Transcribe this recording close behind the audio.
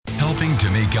helping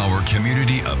to make our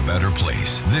community a better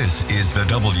place. This is the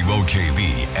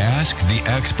WOKV Ask the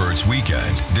Experts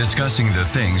Weekend, discussing the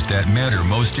things that matter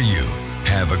most to you.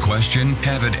 Have a question?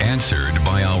 Have it answered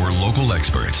by our local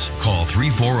experts. Call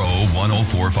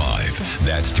 340-1045.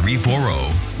 That's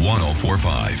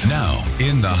 340-1045. Now,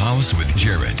 in the house with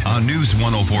Jared on News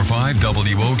 1045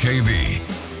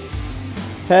 WOKV.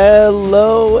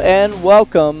 Hello and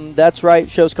welcome. That's right.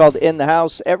 Show's called In the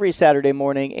House. Every Saturday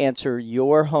morning, answer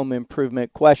your home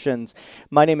improvement questions.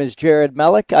 My name is Jared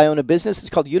Mellick. I own a business. It's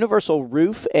called Universal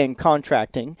Roof and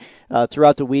Contracting.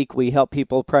 Throughout the week, we help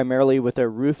people primarily with their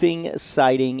roofing,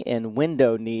 siding, and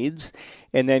window needs,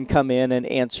 and then come in and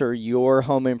answer your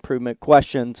home improvement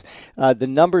questions. The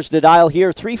numbers to dial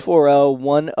here,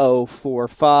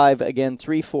 340-1045. Again,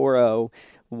 340-1045.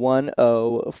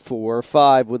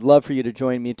 Would love for you to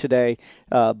join me today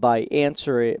by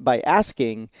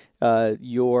asking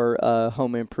your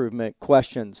home improvement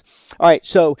questions. All right,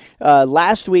 so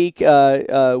last week we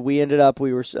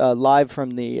were live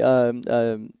from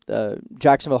the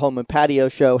Jacksonville Home and Patio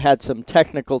Show, had some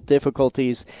technical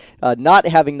difficulties, not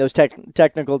having those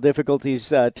technical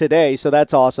difficulties today, so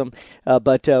that's awesome,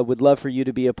 but would love for you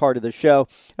to be a part of the show.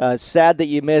 Sad that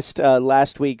you missed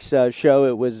last week's show.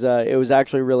 It was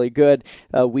actually really good.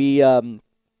 We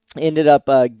ended up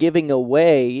giving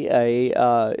away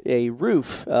a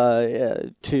roof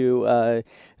to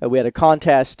we had a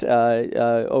contest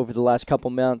over the last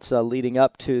couple months leading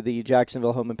up to the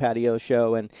Jacksonville Home and Patio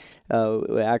Show, and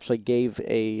we actually gave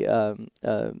a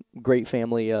great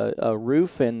family a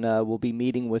roof, and we'll be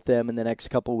meeting with them in the next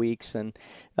couple weeks, and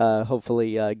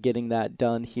hopefully getting that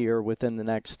done here within the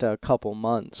next couple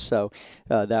months. So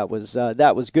that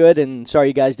was good, and sorry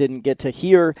you guys didn't get to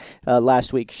hear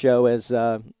last week's show as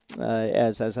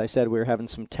I said, we were having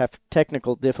some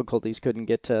technical difficulties, couldn't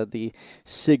get the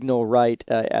signal right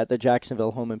at the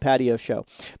Jacksonville Home and Patio Show.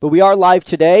 But we are live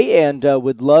today and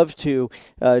would love to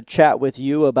chat with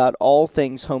you about all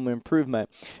things home improvement.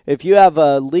 If you have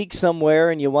a leak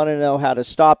somewhere and you want to know how to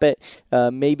stop it,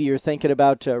 maybe you're thinking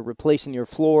about replacing your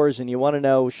floors and you want to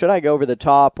know, should I go over the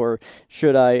top or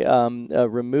should I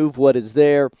remove what is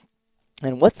there?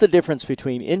 And what's the difference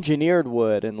between engineered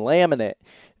wood and laminate?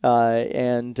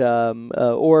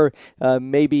 Or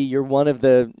maybe you're one of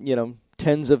the,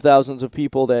 tens of thousands of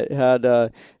people that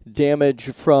had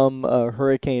damage from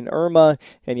Hurricane Irma,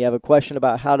 and you have a question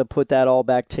about how to put that all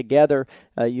back together,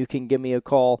 you can give me a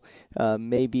call.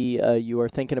 Maybe you are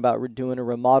thinking about doing a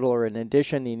remodel or an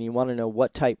addition, and you want to know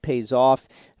what type pays off.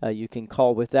 You can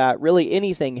call with that. Really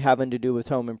anything having to do with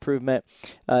home improvement.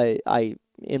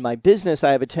 In my business,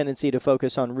 I have a tendency to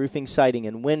focus on roofing, siding,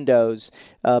 and windows,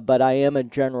 but I am a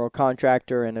general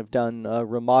contractor and have done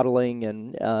remodeling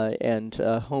and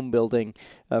home building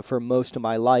for most of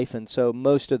my life, and so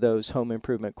most of those home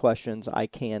improvement questions I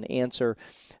can answer.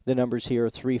 The numbers here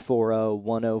are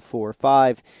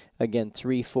 340-1045. Again,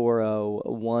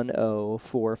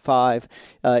 340-1045.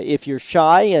 If you're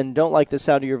shy and don't like the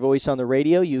sound of your voice on the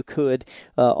radio, you could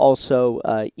also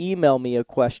email me a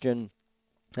question.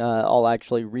 I'll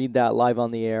actually read that live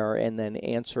on the air and then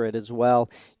answer it as well.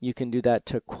 You can do that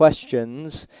to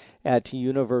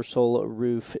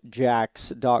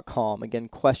questions@universalroofjacks.com. Again,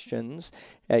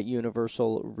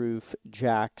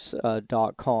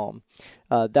 questions@universalroofjacks.com.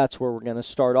 That's where we're going to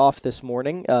start off this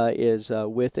morning, is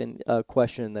with a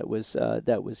question that was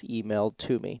emailed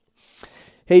to me.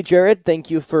 Hey, Jared,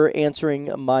 thank you for answering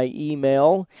my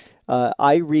email.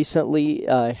 I recently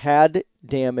had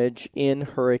damage in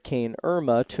Hurricane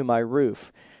Irma to my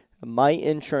roof. My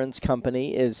insurance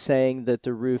company is saying that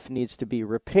the roof needs to be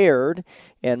repaired,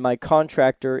 and my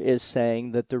contractor is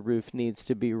saying that the roof needs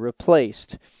to be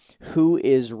replaced. Who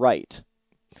is right?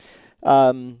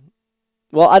 Well,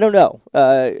 I don't know.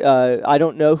 I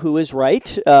don't know who is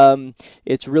right.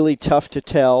 It's really tough to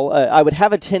tell. I would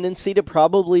have a tendency to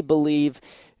probably believe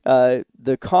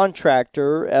the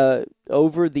contractor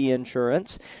over the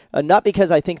insurance, not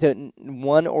because I think that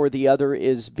one or the other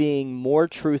is being more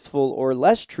truthful or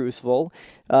less truthful.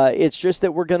 It's just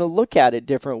that we're going to look at it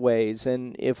different ways.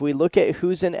 And if we look at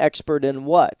who's an expert in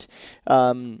what,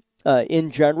 in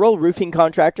general, roofing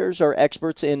contractors are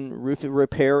experts in roof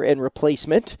repair and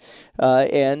replacement,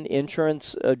 and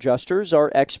insurance adjusters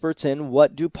are experts in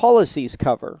what do policies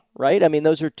cover, right? I mean,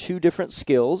 those are two different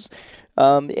skills.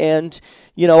 And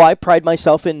I pride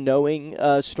myself in knowing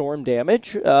storm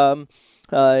damage, and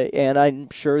I'm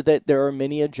sure that there are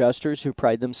many adjusters who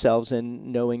pride themselves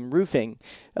in knowing roofing.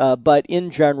 But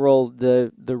in general,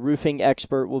 the roofing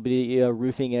expert will be a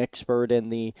roofing expert,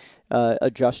 and the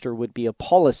adjuster would be a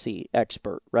policy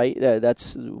expert, right?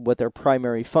 That's what their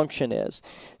primary function is.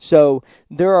 So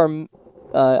there are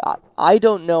I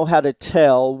don't know how to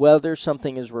tell whether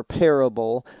something is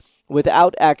repairable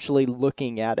without actually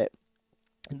looking at it.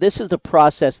 This is the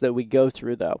process that we go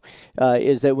through, though,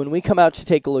 is that when we come out to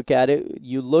take a look at it,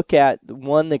 you look at,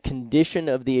 one, the condition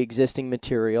of the existing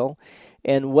material,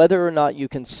 and whether or not you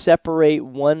can separate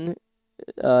one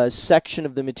section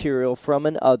of the material from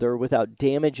another without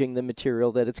damaging the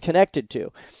material that it's connected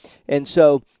to. And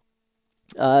so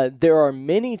there are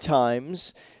many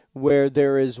times where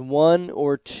there is one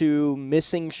or two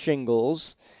missing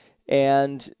shingles,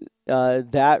 and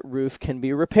that roof can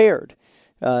be repaired.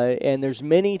 And there's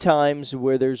many times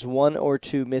where there's one or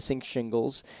two missing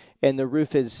shingles, and the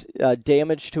roof is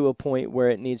damaged to a point where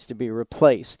it needs to be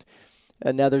replaced.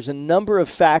 Now, there's a number of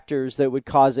factors that would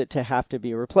cause it to have to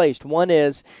be replaced. One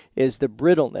is the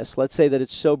brittleness. Let's say that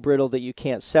it's so brittle that you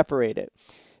can't separate it.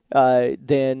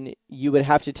 Then you would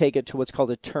have to take it to what's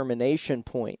called a termination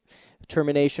point. A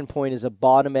termination point is a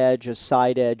bottom edge, a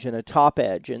side edge, and a top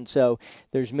edge. And so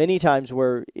there's many times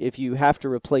where if you have to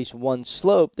replace one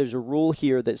slope, there's a rule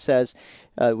here that says,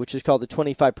 which is called the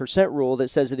 25% rule, that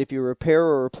says that if you repair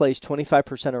or replace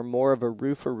 25% or more of a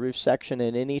roof or roof section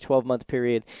in any 12-month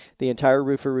period, the entire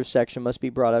roof or roof section must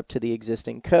be brought up to the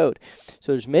existing code.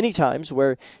 So there's many times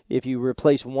where if you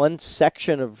replace one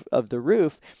section of the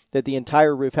roof, that the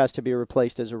entire roof has to be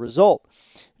replaced as a result,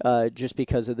 just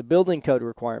because of the building code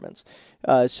requirements.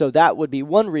 So that would be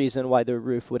one reason why the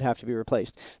roof would have to be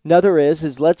replaced. Another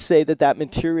is let's say that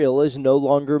material is no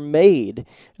longer made,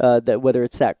 that whether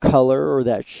it's that color or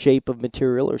that shape of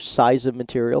material or size of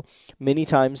material, many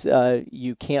times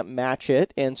you can't match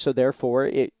it, and so therefore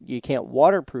you can't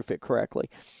waterproof it correctly.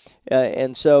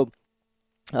 So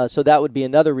that would be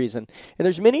another reason. And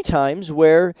there's many times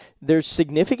where there's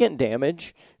significant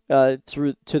damage to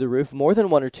the roof, more than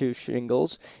one or two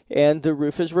shingles, and the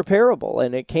roof is repairable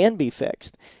and it can be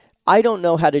fixed. I don't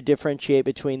know how to differentiate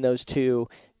between those two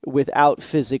without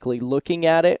physically looking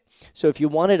at it. So if you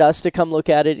wanted us to come look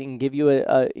at it and give you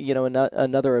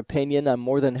another opinion, I'm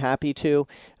more than happy to.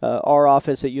 Our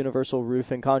office at Universal Roof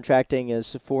and Contracting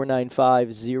is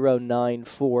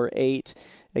 495-0948.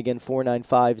 Again,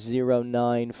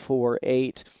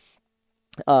 495-0948.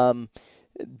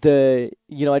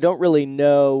 I don't really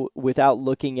know without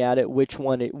looking at it which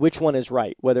one is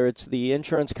right, whether it's the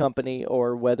insurance company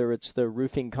or whether it's the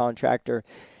roofing contractor.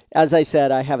 As I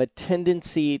said, I have a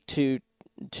tendency to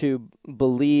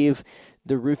believe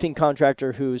the roofing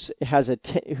contractor who's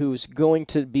going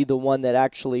to be the one that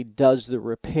actually does the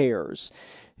repairs.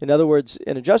 In other words,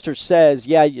 an adjuster says,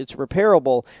 yeah, it's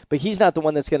repairable, but he's not the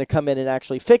one that's going to come in and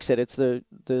actually fix it. It's the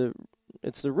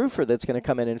roofer that's going to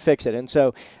come in and fix it. And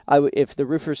so if the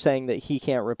roofer's saying that he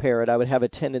can't repair it, I would have a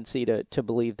tendency to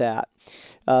believe that.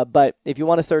 But if you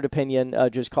want a third opinion,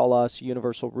 just call us,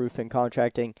 Universal Roof and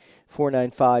Contracting,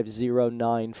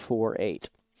 495-0948.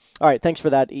 All right, thanks for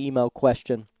that email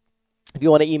question. If you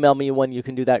want to email me one, you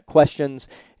can do that,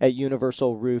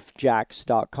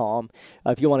 questions@universalroofjacks.com.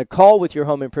 If you want to call with your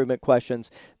home improvement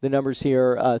questions, the number's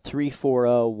here,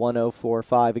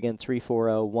 340-1045. Again,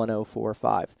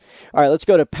 340-1045. All right, let's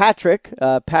go to Patrick.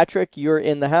 Patrick, you're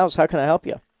in the house. How can I help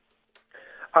you?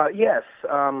 Yes,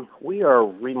 we are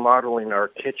remodeling our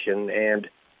kitchen, and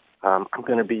they're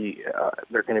going to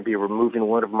be removing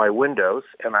one of my windows,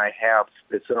 and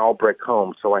it's an all brick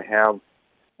home, so I have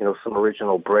some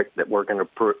original brick that we're going to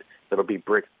that'll be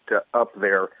bricked up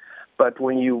there. But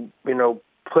when you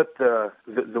put the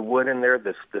wood in there,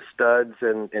 the studs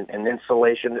and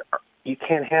insulation, you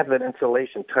can't have that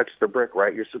insulation touch the brick,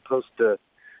 right? You're supposed to.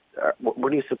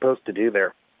 What are you supposed to do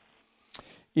there?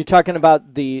 You're talking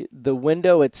about the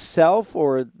window itself,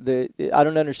 or I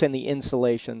don't understand the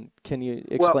insulation. Can you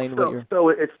explain what you're? So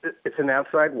it's an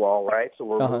outside wall, right? So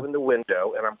we're moving the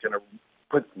window, and I'm going to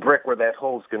put brick where that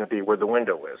hole's going to be, where the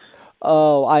window is.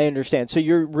 Oh, I understand. So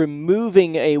you're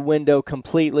removing a window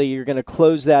completely. You're going to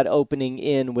close that opening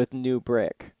in with new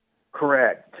brick.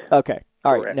 Correct. Okay.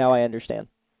 All right. Now I understand.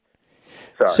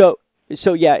 Sorry.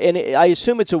 So yeah, and I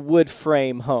assume it's a wood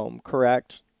frame home,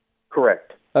 correct?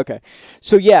 Correct. Okay.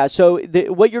 So yeah,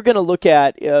 what you're going to look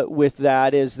at with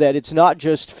that is that it's not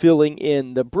just filling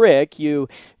in the brick. You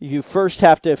first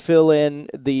have to fill in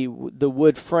the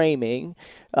wood framing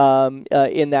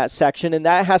in that section, and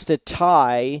that has to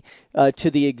tie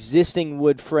to the existing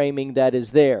wood framing that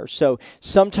is there. So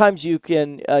sometimes you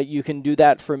can do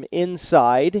that from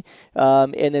inside,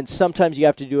 and then sometimes you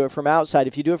have to do it from outside.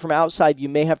 If you do it from outside, you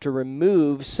may have to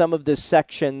remove some of the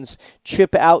sections,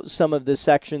 chip out some of the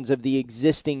sections of the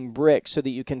existing brick so that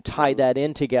you can tie that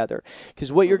in together.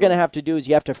 Because what you're going to have to do is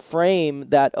you have to frame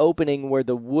that opening where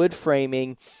the wood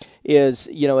framing is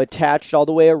attached all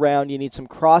the way around. You need some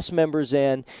cross members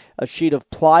in. A sheet of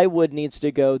plywood needs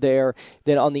to go there.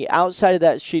 Then on the outside of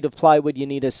that sheet of plywood, you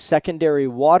need a secondary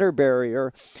water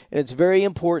barrier. And it's very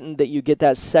important that you get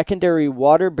that secondary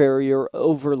water barrier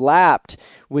overlapped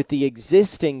with the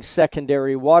existing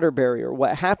secondary water barrier.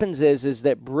 What happens is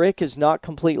that brick is not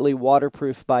completely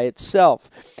waterproof by itself.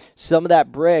 Some of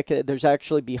that brick, there's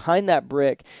actually behind that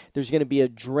brick, there's going to be a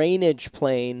drainage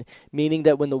plane, meaning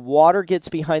that when the water gets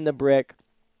behind the brick,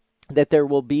 that there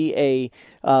will be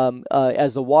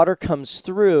as the water comes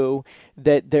through,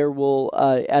 that there will,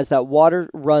 as that water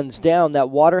runs down, that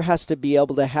water has to be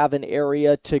able to have an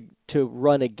area to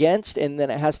run against, and then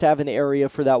it has to have an area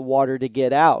for that water to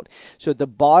get out. So at the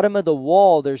bottom of the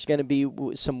wall, there's going to be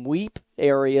some weep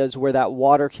areas where that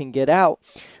water can get out.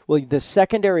 Well, the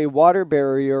secondary water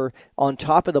barrier on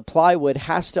top of the plywood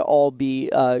has to all be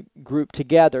grouped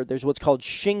together. There's what's called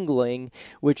shingling,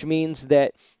 which means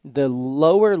that the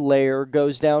lower layer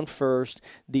goes down first,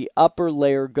 the upper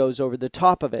layer goes over the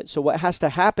top of it. So what has to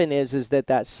happen is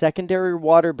that secondary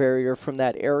water barrier from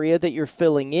that area that you're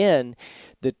filling in,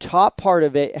 the top part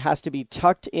of it has to be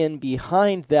tucked in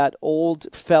behind that old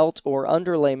felt or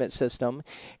underlayment system,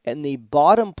 and the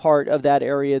bottom part of that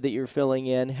area that you're filling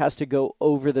in has to go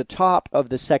over the top of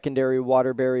the secondary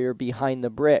water barrier behind the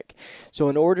brick. So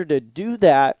in order to do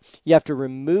that, you have to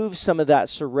remove some of that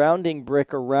surrounding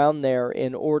brick around there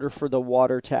in order for the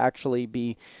water to actually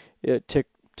be to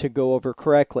go over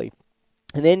correctly.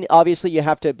 And then obviously you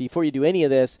have to, before you do any of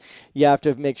this, you have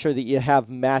to make sure that you have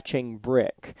matching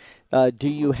brick. Do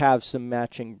you have some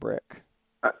matching brick?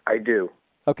 I do.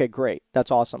 Okay, great.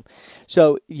 That's awesome.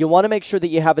 So you want to make sure that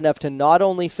you have enough to not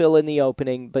only fill in the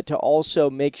opening, but to also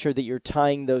make sure that you're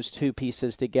tying those two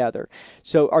pieces together.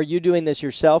 So are you doing this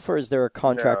yourself, or is there a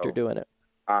contractor doing it?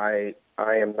 I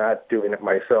am not doing it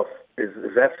myself.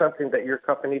 Is that something that your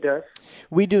company does?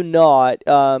 We do not.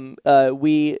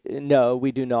 We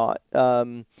do not.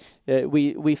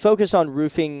 We focus on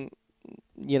roofing,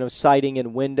 siding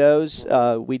and windows.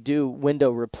 We do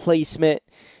window replacement,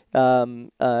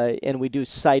 and we do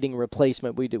siding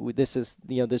replacement. This is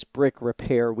this brick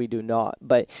repair. We do not.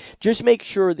 But just make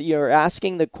sure that you're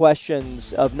asking the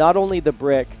questions of not only the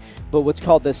brick, but what's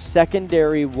called the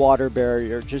secondary water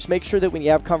barrier. Just make sure that when you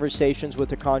have conversations with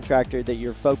the contractor that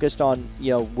you're focused on,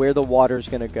 where the water is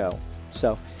going to go.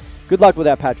 So good luck with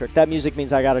that, Patrick. That music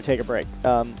means I got to take a break.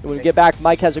 When we get back,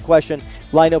 Mike has a question.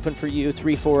 Line open for you,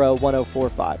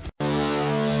 340-1045.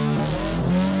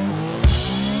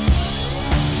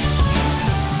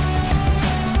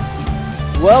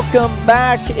 Welcome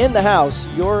back in the house.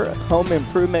 Your home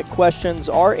improvement questions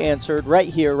are answered right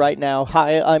here, right now.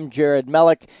 Hi, I'm Jared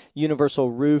Mellick,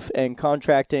 Universal Roof and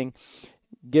Contracting.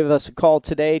 Give us a call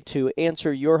today to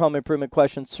answer your home improvement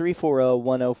questions,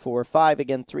 340-1045.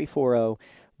 Again,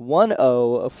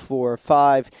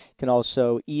 340-1045. You can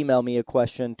also email me a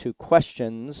question to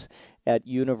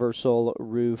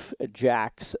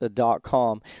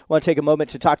questions@universalroofjacks.com. I want to take a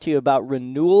moment to talk to you about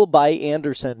Renewal by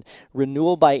Andersen.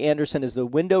 Renewal by Andersen is the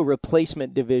window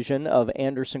replacement division of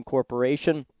Andersen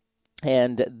Corporation,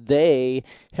 and they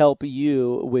help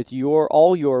you with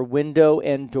all your window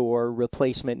and door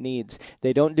replacement needs.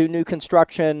 They don't do new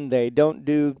construction. They don't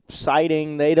do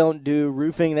siding. They don't do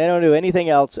roofing. They don't do anything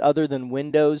else other than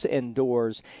windows and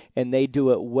doors, and they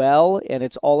do it well, and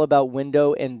it's all about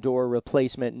window and door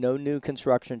replacement. No new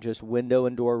construction, just window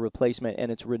and door replacement,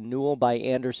 and it's Renewal by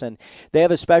Andersen. They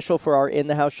have a special for our In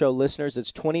the House Show listeners.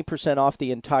 It's 20% off the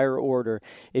entire order.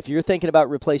 If you're thinking about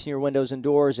replacing your windows and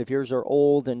doors, if yours are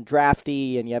old and drafty,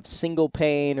 and you have single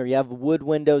pane, or you have wood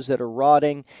windows that are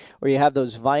rotting, or you have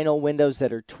those vinyl windows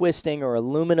that are twisting, or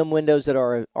aluminum windows that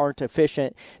aren't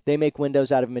efficient, they make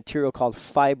windows out of a material called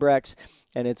Fibrex,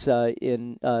 and it's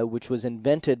which was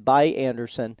invented by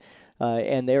Andersen.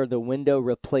 And they're the window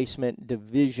replacement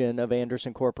division of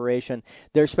Andersen Corporation.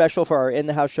 Their special for our In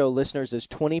the House Show listeners is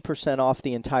 20% off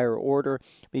the entire order.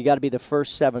 But you got to be the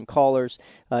first 7 callers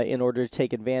in order to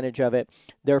take advantage of it.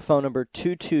 Their phone number,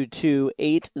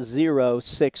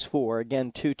 222-8064.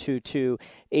 Again,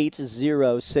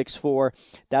 222-8064.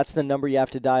 That's the number you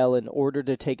have to dial in order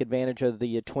to take advantage of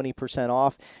the 20%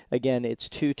 off. Again, it's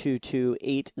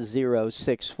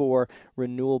 222-8064,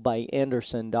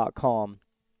 renewalbyandersen.com.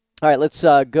 All right, let's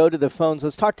go to the phones.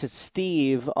 Let's talk to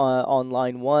Steve on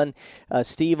line 1.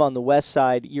 Steve on the west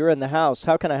side, you're in the house.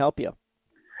 How can I help you?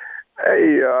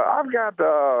 Hey, I've got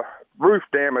roof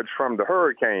damage from the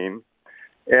hurricane,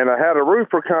 and I had a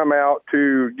roofer come out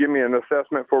to give me an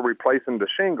assessment for replacing the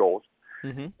shingles.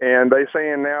 Mm-hmm. And they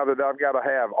saying now that I've got to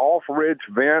have off-ridge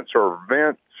vents or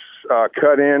vents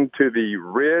cut into the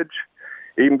ridge,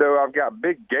 even though I've got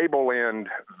big gable end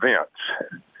vents.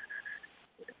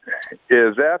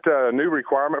 Is that a new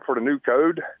requirement for the new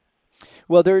code?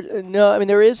 Well,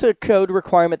 there is a code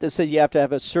requirement that says you have to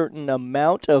have a certain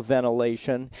amount of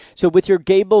ventilation. So with your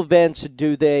gable vents, is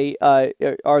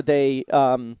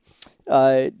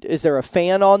there a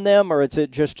fan on them, or is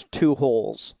it just two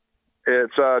holes?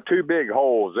 It's two big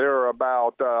holes. They're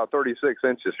about 36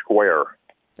 inches square.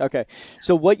 Okay.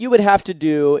 So what you would have to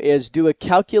do is do a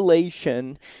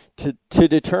calculation to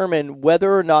determine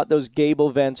whether or not those gable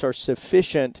vents are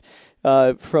sufficient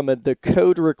from the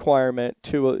code requirement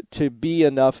to be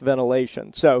enough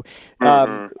ventilation. So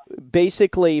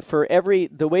basically,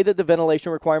 the way that the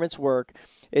ventilation requirements work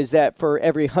is that for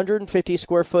every 150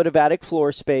 square foot of attic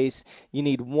floor space, you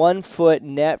need 1 foot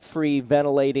net-free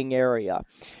ventilating area.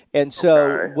 And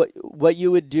so what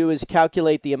you would do is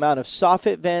calculate the amount of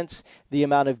soffit vents, the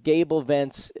amount of gable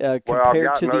vents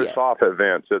compared to no soffit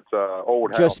vents. It's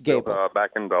old just house gable. Built,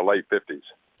 back in the late 50s.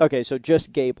 Okay, so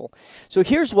just gable. So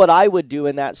here's what I would do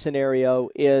in that scenario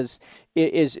so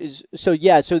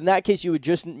in that case you would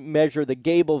just measure the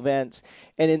gable vents,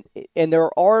 and there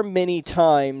are many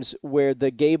times where the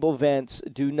gable vents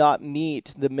do not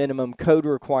meet the minimum code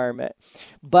requirement.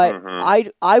 But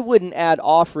I wouldn't add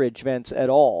off-ridge vents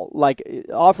at all. Like,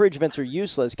 off-ridge vents are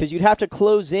useless because you'd have to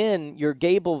close in your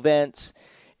gable vents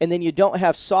and then you don't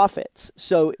have soffits.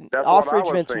 So that's off-ridge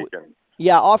what I was vents thinking.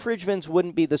 Yeah, off-ridge vents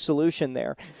wouldn't be the solution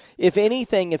there. If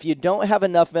anything, if you don't have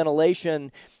enough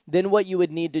ventilation, then what you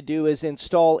would need to do is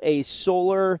install a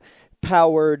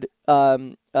solar-powered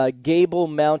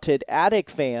gable-mounted attic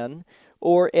fan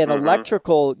or an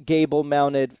electrical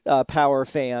gable-mounted power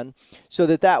fan, so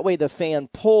that way the fan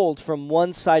pulled from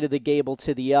one side of the gable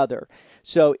to the other.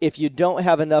 So if you don't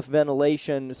have enough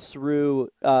ventilation through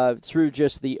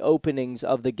just the openings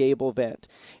of the gable vent,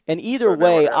 and either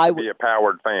way, I would be a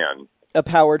powered fan. A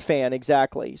powered fan,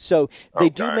 exactly. So they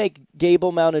do make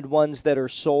gable-mounted ones that are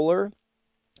solar,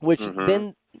 which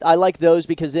then I like those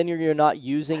because then you're not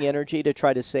using energy to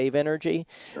try to save energy.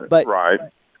 But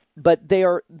they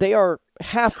are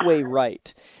halfway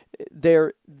right.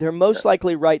 They're most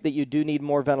likely right that you do need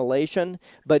more ventilation,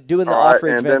 but doing the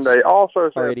off-ridge vents. And then they also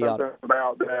said idiotic. something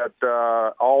about that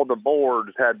all the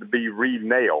boards had to be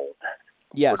re-nailed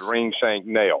with ring shank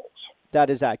nails. That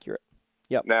is accurate.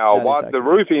 Yep, now, what the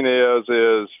roofing is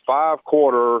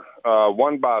 5/4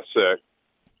 1x6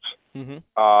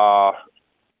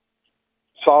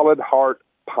 solid heart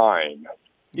pine.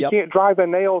 You can't drive a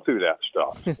nail through that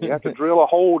stuff. You have to drill a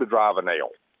hole to drive a nail.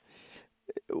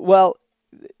 Well,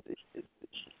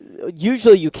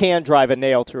 usually you can drive a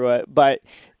nail through it, but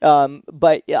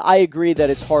I agree that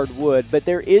it's hardwood. But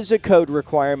there is a code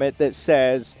requirement that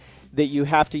says that you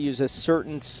have to use a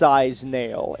certain size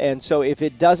nail. And so if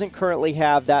it doesn't currently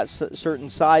have that certain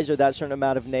size or that certain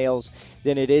amount of nails,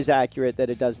 then it is accurate that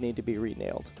it does need to be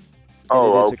re-nailed.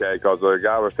 Okay, because the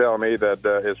guy was telling me that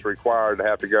it's required to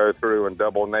have to go through and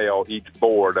double nail each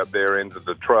board up there into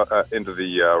the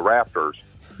rafters.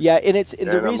 Yeah, and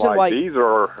the reason why these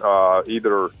are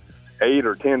either 8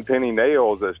 or 10 penny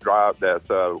nails that's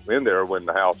in there when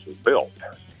the house was built.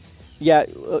 Yeah,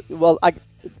 well,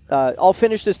 I'll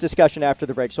finish this discussion after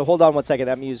the break, so hold on one second.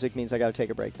 That music means I got to take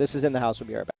a break. This is In the House. We'll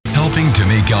be right back. Helping to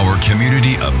make our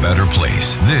community a better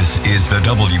place. This is the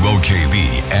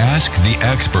WOKV Ask the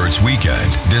Experts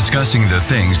Weekend, discussing the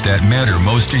things that matter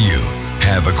most to you.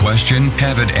 Have a question?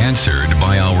 Have it answered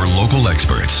by our local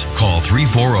experts. Call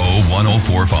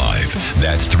 340-1045.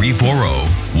 That's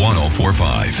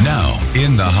 340-1045. Now,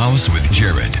 In the House with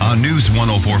Jared on News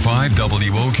 104.5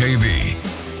 WOKV.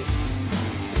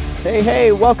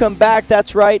 Hey, welcome back.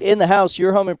 That's right, In the House.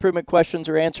 Your home improvement questions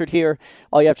are answered here.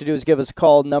 All you have to do is give us a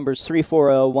call. Number's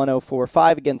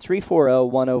 340-1045. Again,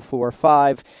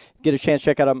 340-1045. Get a chance to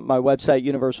check out my website,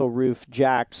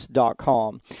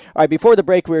 universalroofjacks.com. All right, before the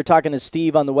break, we were talking to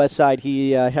Steve on the west side.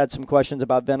 He had some questions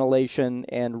about ventilation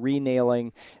and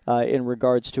re-nailing in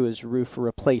regards to his roof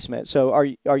replacement. So are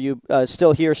you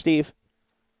still here, Steve?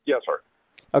 Yes, sir.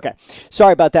 Okay,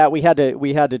 sorry about that. We had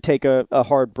to take a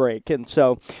hard break, and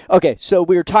so so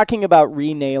we were talking about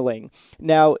re-nailing.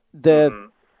 Now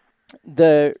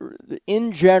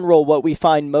in general, what we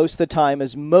find most of the time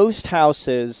is most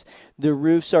houses, the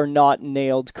roofs are not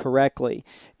nailed correctly,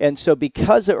 and so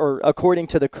according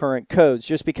to the current codes,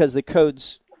 just because the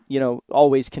codes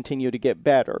always continue to get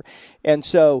better, and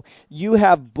so you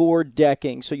have board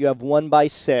decking, so you have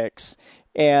 1x6,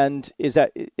 and is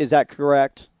that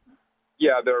correct?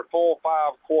 Yeah, they're full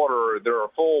 5/4. They're a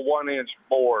full 1-inch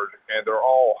board, and they're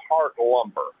all heart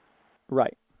lumber.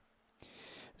 Right.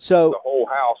 So the whole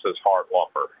house is heart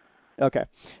lumber. Okay.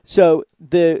 So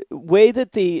the way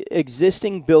that the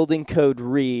existing building code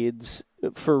reads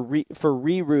for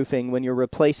re-roofing when you're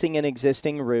replacing an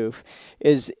existing roof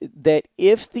is that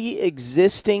if the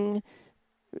existing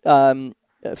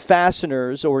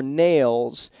fasteners or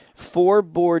nails for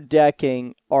board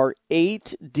decking are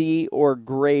 8D or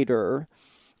greater,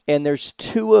 and there's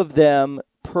 2 of them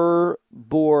per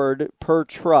board per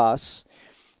truss,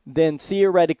 then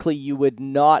theoretically you would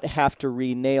not have to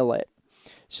re-nail it.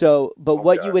 So, but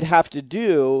what you would have to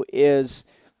do is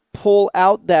pull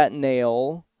out that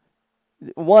nail.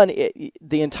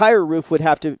 The entire roof would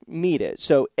have to meet it.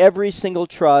 So every single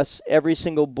truss, every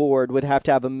single board would have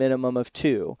to have a minimum of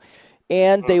 2.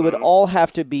 And they would all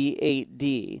have to be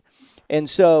 8D. And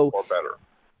so, or better.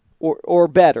 Or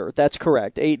better, that's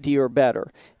correct, 8D or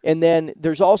better. And then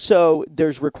there's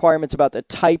requirements about the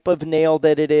type of nail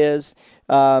that it is.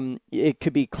 It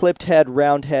could be clipped head,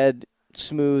 round head,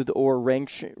 smooth, or ring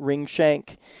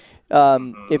shank.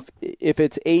 If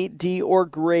it's 8D or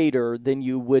greater, then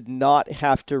you would not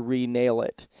have to re-nail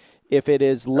it. If it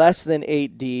is less than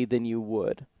 8D, then you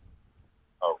would.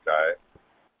 Okay.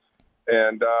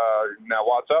 And now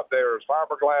what's up there is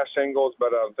fiberglass shingles,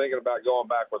 but I'm thinking about going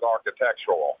back with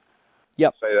architectural.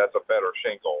 Yep. Say that's a better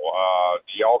shingle.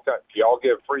 Do y'all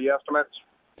give free estimates?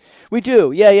 We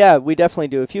do. Yeah, we definitely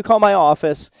do. If you call my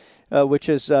office, which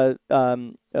is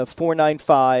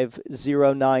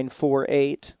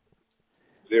 495-0948.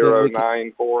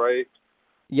 0948?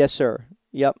 Yes, sir.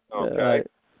 Yep. Okay.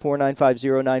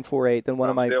 495-0948. Then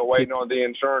I'm still waiting on the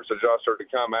insurance adjuster to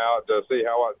come out to see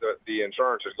how the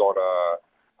insurance is going to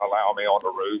allow me on the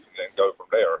roof, and then go from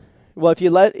there. Well,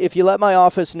 if you let my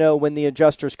office know when the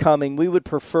adjuster's coming, we would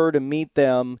prefer to meet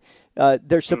them.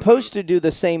 They're supposed to do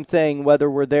the same thing whether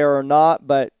we're there or not,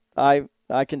 but I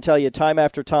can tell you time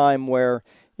after time where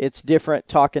it's different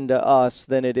talking to us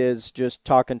than it is just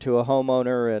talking to a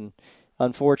homeowner, and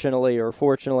unfortunately or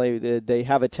fortunately, they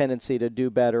have a tendency to do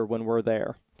better when we're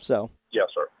there. So yes,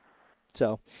 sir.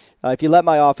 So if you let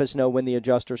my office know when the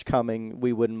adjuster's coming,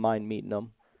 we wouldn't mind meeting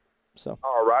them. So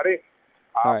all righty.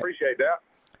 I right. appreciate that.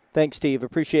 Thanks, Steve.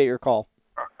 Appreciate your call.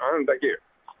 Thank you.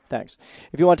 Thanks.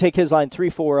 If you want to take his line,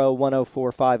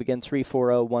 340-1045. Again,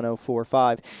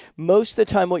 340-1045. Most of the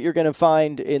time what you're going to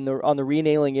find on the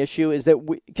renailing issue is that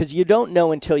because you don't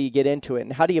know until you get into it,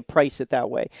 and how do you price it that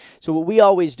way? So what we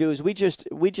always do is we just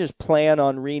plan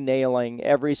on renailing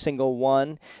every single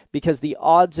one, because the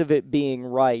odds of it being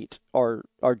right are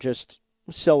just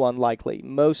so unlikely.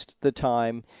 Most of the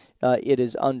time it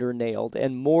is under-nailed,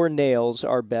 and more nails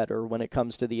are better when it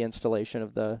comes to the installation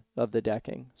of the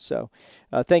decking. So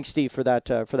thanks, Steve, for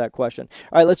that question.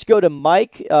 All right, let's go to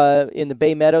Mike in the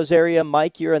Bay Meadows area.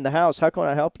 Mike, you're in the house. How can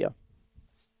I help you?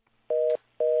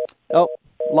 Oh,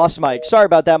 lost Mike. Sorry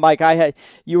about that, Mike.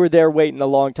 You were there waiting a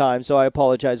long time, so I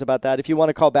apologize about that. If you want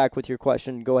to call back with your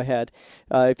question, go ahead.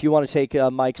 If you want to take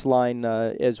Mike's line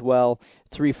as well,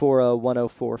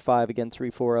 340-1045. Again,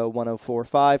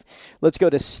 340-1045. Let's go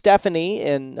to Stephanie.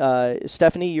 And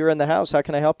Stephanie, you're in the house. How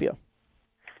can I help you?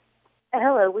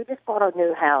 Hello. We just bought a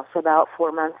new house about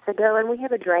 4 months ago, and we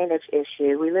have a drainage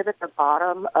issue. We live at the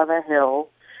bottom of a hill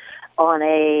on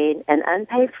an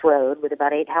unpaved road with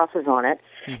about 8 houses on it.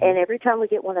 Mm-hmm. And every time we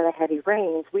get one of the heavy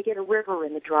rains, we get a river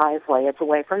in the driveway. It's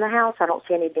away from the house. I don't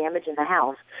see any damage in the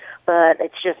house, but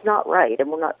it's just not right, and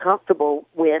we're not comfortable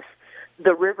with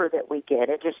the river that we get.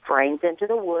 It just drains into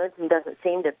the woods and doesn't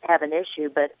seem to have an issue,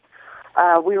 but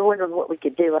we were wondering what we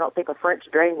could do. I don't think a French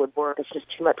drain would work. It's just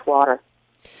too much water.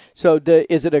 So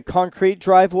is it a concrete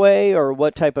driveway, or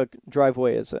what type of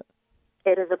driveway is it?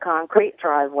 It is a concrete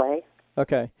driveway.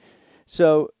 Okay.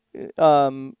 So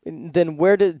then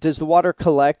does the water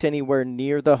collect anywhere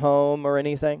near the home or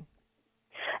anything?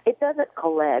 It doesn't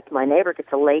collect. My neighbor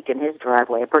gets a lake in his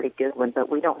driveway, a pretty good one, but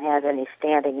we don't have any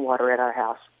standing water at our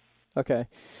house. Okay.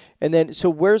 And then, so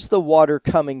where's the water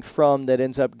coming from that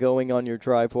ends up going on your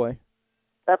driveway?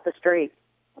 Up the street.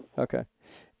 Okay.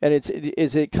 And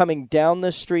is it coming down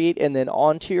the street and then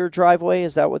onto your driveway?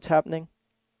 Is that what's happening?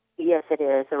 Yes, it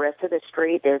is. The rest of the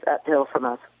street is uphill from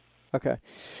us. Okay.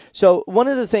 So one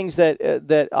of the things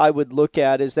that I would look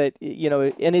at is that,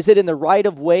 and is it in the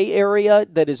right-of-way area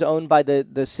that is owned by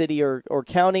the city or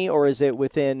county, or is it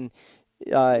within,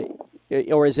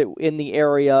 or is it in the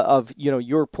area of,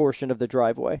 your portion of the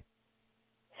driveway?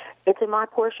 It's in my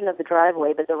portion of the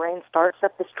driveway, but the rain starts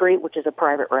up the street, which is a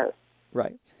private road.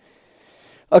 Right.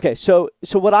 Okay, so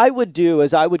what I would do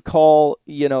is I would call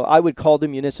the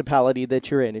municipality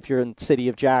that you're in. If you're in City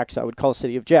of Jacks, I would call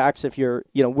City of Jacks. If you're,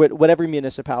 whatever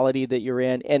municipality that you're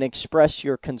in, and express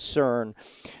your concern.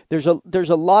 there's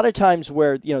a lot of times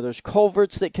where there's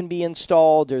culverts that can be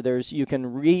installed, or you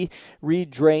can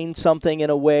re-drain something in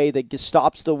a way that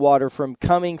stops the water from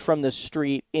coming from the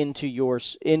street into your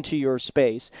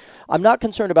space. I'm not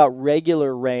concerned about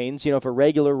regular rains. If a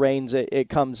regular rains, it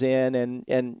comes in, and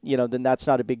then that's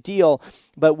not a big deal.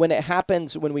 But when it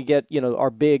happens, when we get our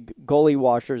big gully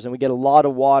washers and we get a lot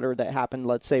of water that happened,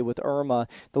 let's say with Irma,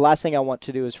 the last thing I want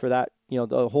to do is for that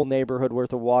the whole neighborhood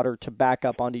worth of water to back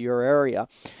up onto your area.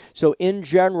 So in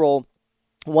general,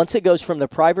 once it goes from the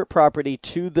private property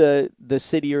to the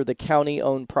city or the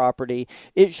county-owned property,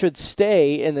 it should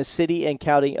stay in the city and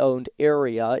county-owned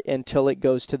area until it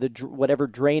goes to the whatever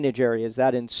drainage area. Is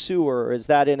that in sewer, or is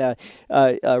that in a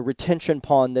retention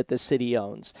pond that the city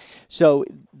owns? So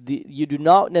you do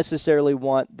not necessarily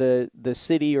want the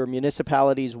city or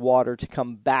municipality's water to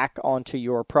come back onto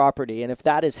your property. And if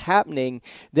that is happening,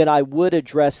 then I would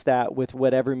address that with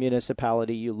whatever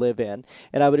municipality you live in.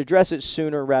 And I would address it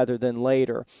sooner rather than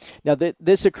later. Now,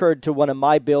 this occurred to one of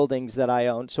my buildings that I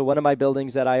own. So one of my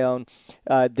buildings that I own,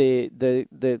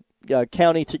 the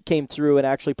county came through and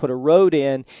actually put a road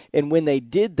in. And when they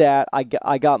did that, I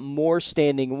got more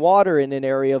standing water in an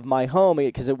area of my home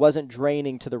because it wasn't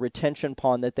draining to the retention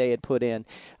pond that they had put in.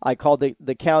 I called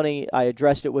the county. I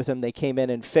addressed it with them. They came in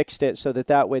and fixed it so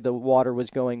that way the water was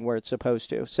going where it's supposed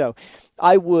to. So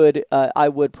I would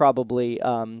probably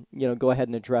go ahead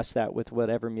and address that with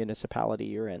whatever municipality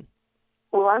you're in.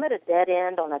 Well, I'm at a dead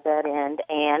end on a dead end,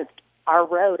 and our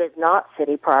road is not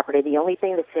city property. The only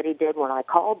thing the city did when I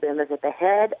called them is at the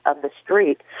head of the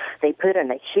street, they put in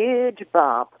a huge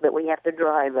bump that we have to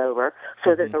drive over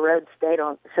so that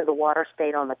the water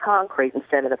stayed on the concrete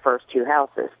instead of the first two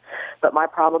houses. But my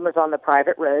problem is on the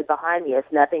private road behind me. It's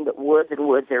nothing but woods and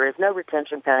woods. There is no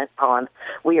retention pond.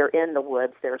 We are in the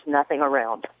woods. There's nothing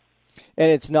around. And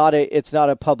it's not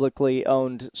a publicly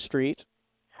owned street?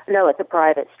 No, it's a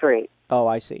private street. Oh,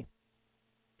 I see.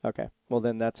 Okay. Well,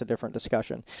 then that's a different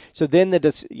discussion. So then the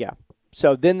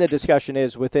discussion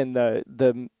is within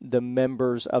the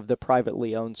members of the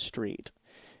privately owned street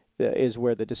is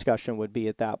where the discussion would be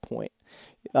at that point.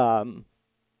 And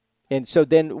so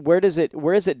then where is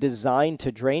it designed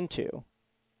to drain to?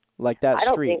 Like that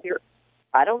street?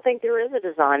 I don't think there is a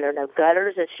design. There are no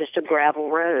gutters. It's just a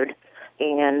gravel road.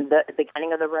 And the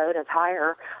beginning of the road is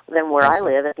higher than where I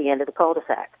live at the end of the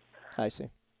cul-de-sac. I see.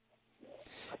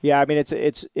 Yeah, I mean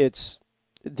it's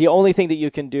the only thing that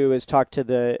you can do is talk to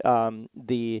the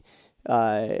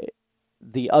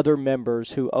other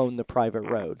members who own the private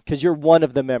road, because you're one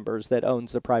of the members that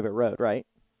owns the private road, right?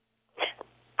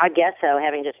 I guess so.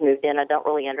 Having just moved in, I don't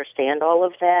really understand all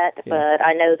of that, but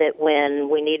I know that when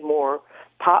we need more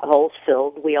potholes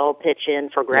filled, we all pitch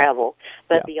in for gravel.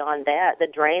 But beyond that, the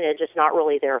drainage is not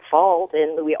really their fault,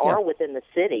 and we are within the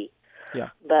city. Yeah.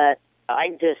 But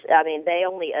they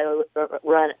only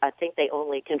they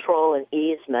only control an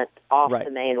easement off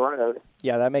the main road.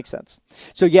 Yeah, that makes sense.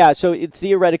 So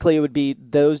theoretically, it would be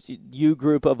those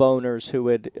group of owners who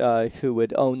would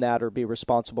own that or be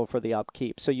responsible for the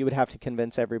upkeep. So you would have to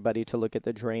convince everybody to look at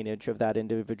the drainage of that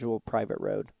individual private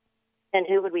road. And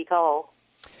who would we call?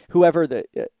 Whoever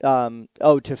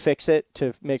to fix it,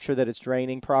 to make sure that it's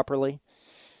draining properly.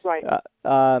 Right.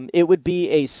 It would be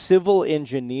a civil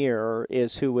engineer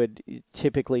is who would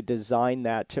typically design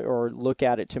that or look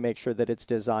at it to make sure that it's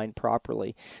designed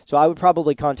properly. So I would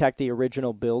probably contact the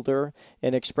original builder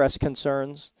and express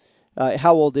concerns.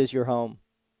 How old is your home?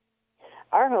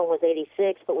 Our home was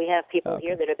 86, but we have people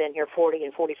here that have been here 40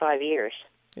 and 45 years.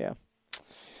 Yeah.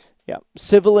 Yeah,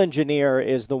 civil engineer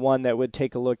is the one that would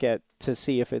take a look at to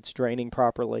see if it's draining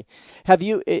properly.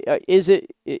 Is it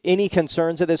any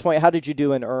concerns at this point? How did you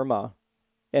do in Irma,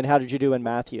 and how did you do in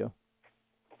Matthew?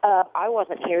 I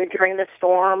wasn't here during the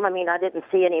storm. I mean, I didn't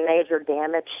see any major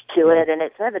damage to it, and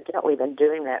it's evidently been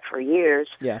doing that for years.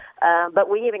 Yeah. But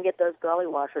we even get those gully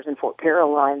washers in Fort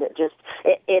Caroline that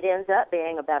it ends up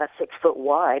being about a 6-foot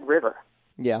wide river.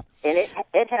 Yeah. And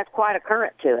it has quite a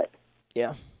current to it.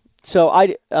 Yeah. So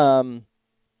I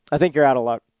think you're out of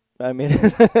luck. I mean,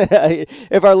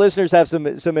 if our listeners have some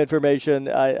information,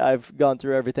 I've gone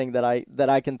through everything that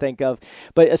I can think of.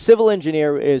 But a civil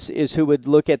engineer is who would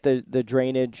look at the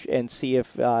drainage and see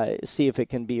if it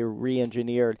can be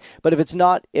re-engineered. But if it's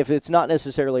not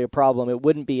necessarily a problem, it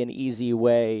wouldn't be an easy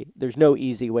way. There's no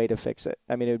easy way to fix it.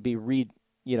 I mean, it would be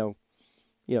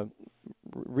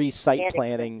re-site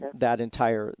planning that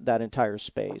entire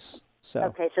space. So.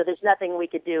 Okay, so there's nothing we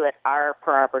could do at our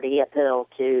property uphill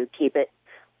to keep it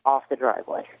off the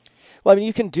driveway. Well, I mean,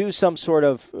 you can do some sort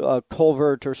of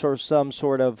culvert or some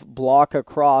sort of block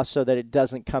across so that it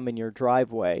doesn't come in your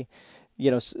driveway.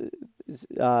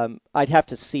 I'd have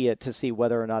to see it to see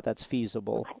whether or not that's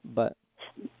feasible. But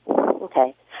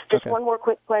Okay. Just Okay. one more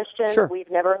quick question. Sure. We've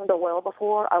never owned a well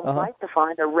before. I would like to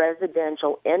find a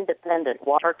residential independent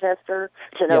water tester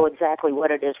to know exactly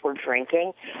what it is we're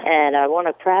drinking. And I want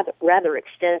a rather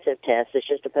extensive test as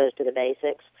just opposed to the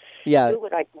basics. yeah, Who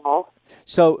would I call?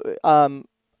 so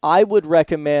I would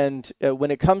recommend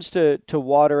when it comes to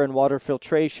water and water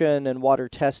filtration and water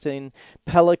testing,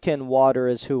 Pelican Water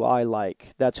is who I like.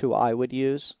 That's who I would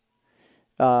use.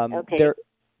 Okay.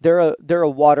 They're a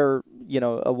water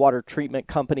a water treatment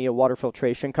company, a water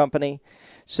filtration company.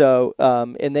 So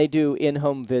and they do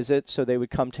in-home visits, so they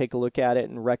would come take a look at it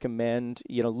and recommend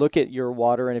look at your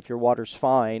water, and if your water's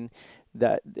fine,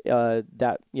 that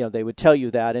they would tell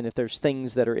you that, and if there's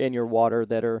things that are in your water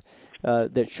that are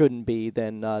that shouldn't be,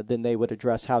 then they would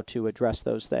address how to address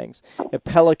those things. At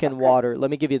Pelican Water,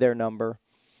 let me give you their number.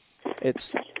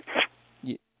 Let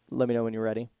me know when you're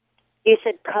ready. You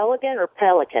said Culligan or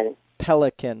Pelican?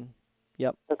 Pelican.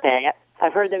 Yep. Okay.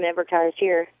 I've heard them advertised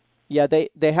here. Yeah,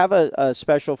 they have a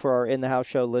special for our In the House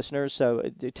show listeners. So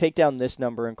take down this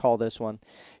number and call this one.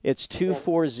 It's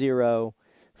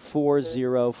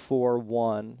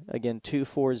 240-4041. Again,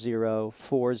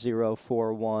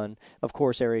 240-4041. Of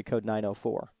course, area code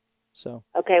 904. So.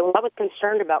 Okay, well, I was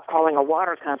concerned about calling a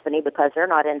water company because they're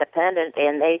not independent,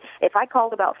 and if I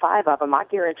called about 5 of them, I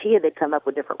guarantee you they'd come up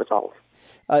with different results.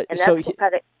 And that's what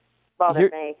kind of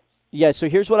bothered me. Yeah, so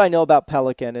here's what I know about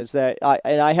Pelican is that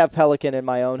I have Pelican in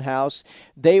my own house.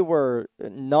 They were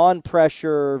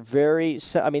non-pressure, they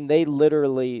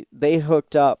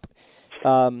hooked up.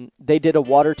 They did a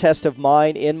water test of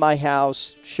mine in my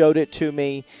house, showed it to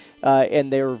me,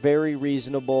 and they were very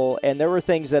reasonable. And there were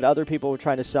things that other people were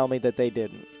trying to sell me that they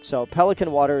didn't. So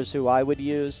Pelican Water is who I would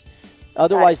use.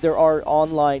 Otherwise, there are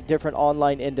different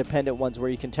online independent ones where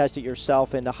you can test it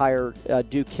yourself and to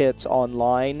do kits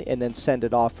online and then send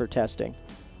it off for testing.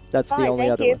 That's the only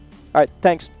other one. All right,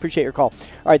 thanks. Appreciate your call.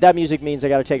 All right, that music means I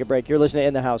got to take a break. You're listening to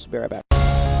In the House. Be right back.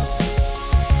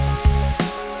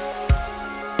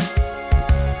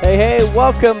 Hey,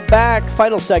 welcome back.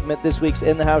 Final segment this week's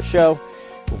In the House show.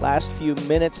 Last few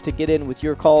minutes to get in with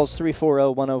your calls,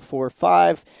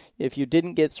 340-1045. If you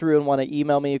didn't get through and want to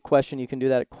email me a question, you can do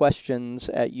that at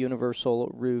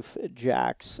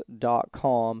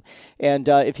questions@universalroofjacks.com. And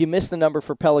if you missed the number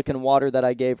for Pelican Water that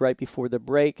I gave right before the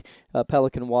break,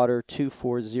 Pelican Water,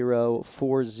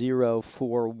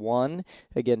 240-4041.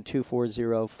 Again,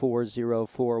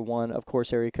 240-4041. Of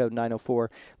course, area code 904.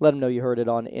 Let them know you heard it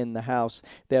on In the House.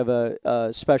 They have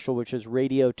a special, which is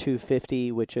Radio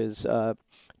 250, which is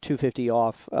 $250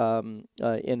 off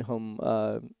in-home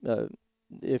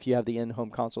if you have the in-home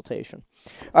consultation.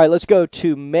 All right, let's go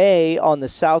to May on the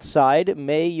south side.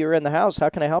 May, you're in the house. How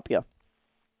can I help you?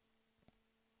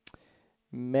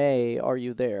 May, are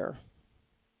you there?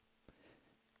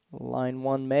 Line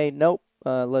 1, May. Nope.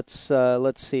 Let's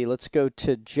see. Let's go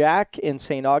to Jack in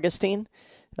St. Augustine.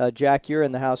 Jack, you're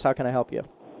in the house. How can I help you?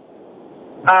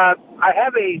 I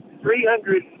have a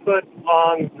 300-foot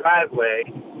long driveway,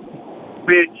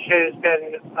 which has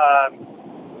been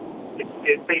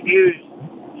they've used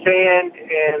sand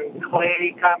and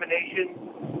clay combination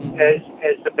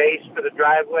as the base for the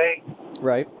driveway.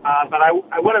 Right. But I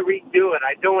want to redo it.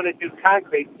 I don't want to do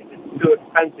concrete because it's too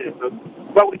expensive. But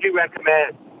what would you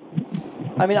recommend?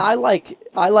 I mean, I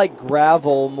like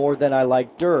gravel more than I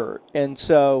like dirt, and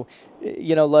so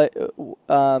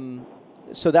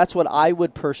so that's what I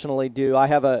would personally do. I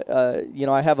have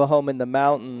a home in the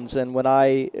mountains, and when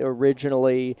I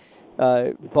originally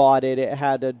bought it, it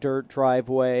had a dirt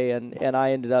driveway, and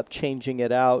I ended up changing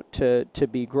it out to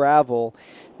be gravel.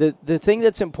 The thing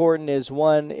that's important is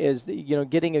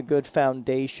getting a good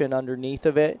foundation underneath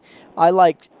of it. I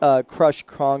like crushed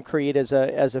concrete as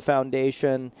a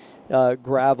foundation,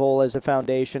 gravel as a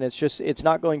foundation. It's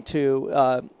not going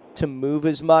to move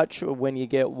as much when you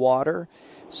get water.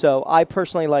 So I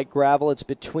personally like gravel. It's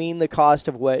between the cost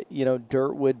of what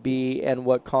dirt would be and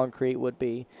what concrete would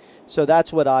be. So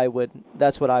that's what I would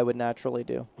naturally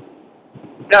do.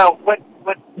 Now, what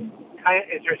kind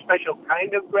is there a special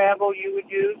kind of gravel you would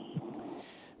use?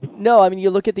 No, I mean,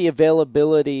 you look at the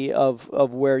availability of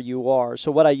where you are.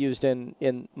 So what I used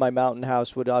in my mountain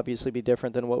house would obviously be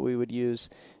different than what we would use,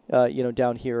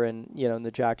 down here in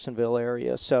the Jacksonville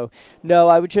area. So no,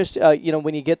 I would just,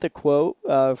 when you get the quote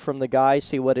from the guy,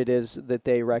 see what it is that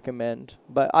they recommend.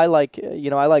 But I like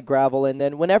gravel. And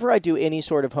then whenever I do any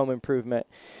sort of home improvement,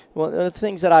 one of the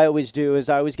things that I always do is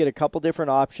I always get a couple different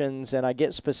options, and I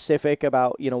get specific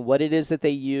about what it is that they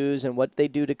use and what they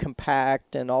do to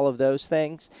compact and all of those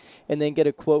things. and then get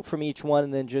a quote from each one,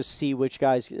 and then just see which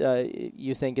guys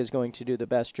you think is going to do the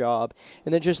best job.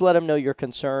 And then just let them know your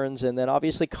concerns. And then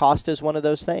obviously cost is one of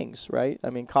those things, right? I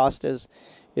mean, cost is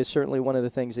certainly one of the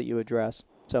things that you address.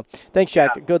 So thanks,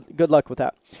 Jack. Yeah. Good luck with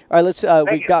that. All right, let's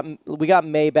we got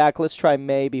May back. Let's try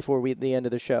May before the end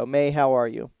of the show. May, how are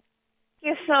you?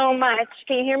 Thank you so much.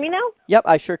 Can you hear me now? Yep,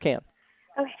 I sure can.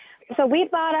 Okay. So we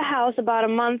bought a house about a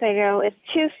month ago. It's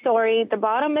 2-story. The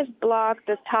bottom is block.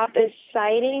 The top is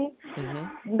siding.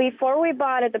 Mm-hmm. Before we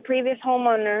bought it, the previous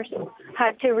homeowners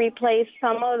had to replace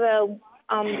some of the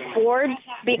boards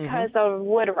because of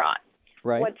wood rot.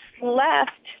 Right. What's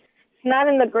left is not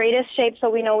in the greatest shape, so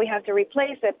we know we have to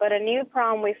replace it. But a new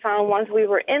problem we found once we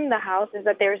were in the house is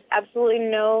that there's absolutely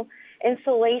no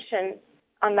insulation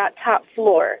on that top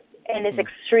floor, and it's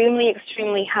extremely,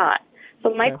 extremely hot.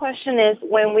 So my question is,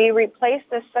 when we replace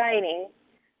the siding,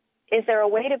 is there a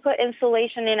way to put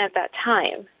insulation in at that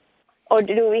time? Or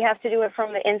do we have to do it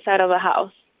from the inside of the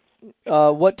house?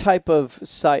 What type of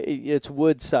siding? It's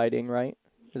wood siding, right?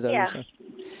 Is that what you're saying?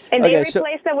 And they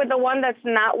replaced it with the one that's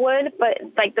not wood, but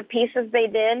like the pieces they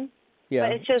did. Yeah.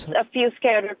 But it's just a few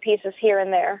scattered pieces here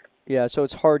and there. Yeah, so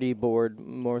it's hardy board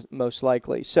most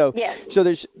likely. So yes. So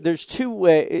there's two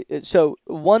ways. So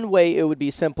one way it would be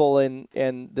simple,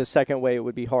 and the second way it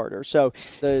would be harder. So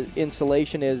the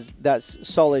insulation is that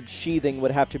solid sheathing would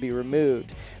have to be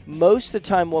removed. Most of the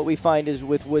time what we find is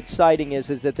with wood siding is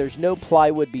that there's no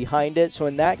plywood behind it. So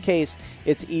in that case,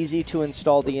 it's easy to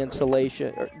install the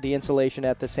insulation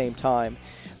at the same time.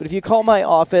 But if you call my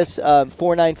office,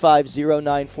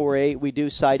 495-0948, we do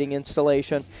siding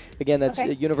installation. Again, that's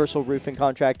Universal Roofing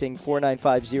Contracting,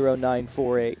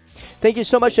 495-0948. Thank you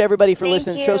so much to everybody for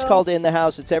listening. The show's called In the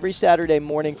House. It's every Saturday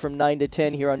morning from 9 to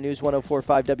 10 here on News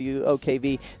 104.5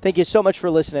 WOKV. Thank you so much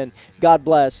for listening. God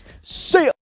bless. See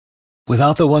ya.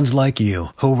 Without the ones like you,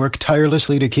 who work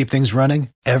tirelessly to keep things running,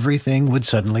 everything would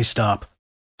suddenly stop.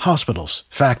 Hospitals,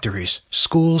 factories,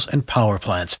 schools, and power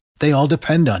plants, they all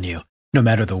depend on you. No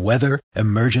matter the weather,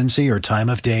 emergency, or time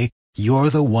of day, you're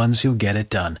the ones who get it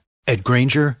done. At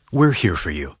Grainger, we're here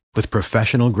for you with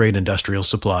professional-grade industrial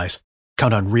supplies.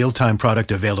 Count on real-time product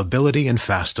availability and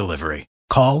fast delivery.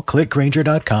 Call, click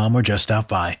Grainger.com, or just stop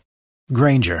by.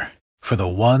 Grainger, for the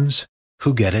ones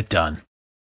who get it done.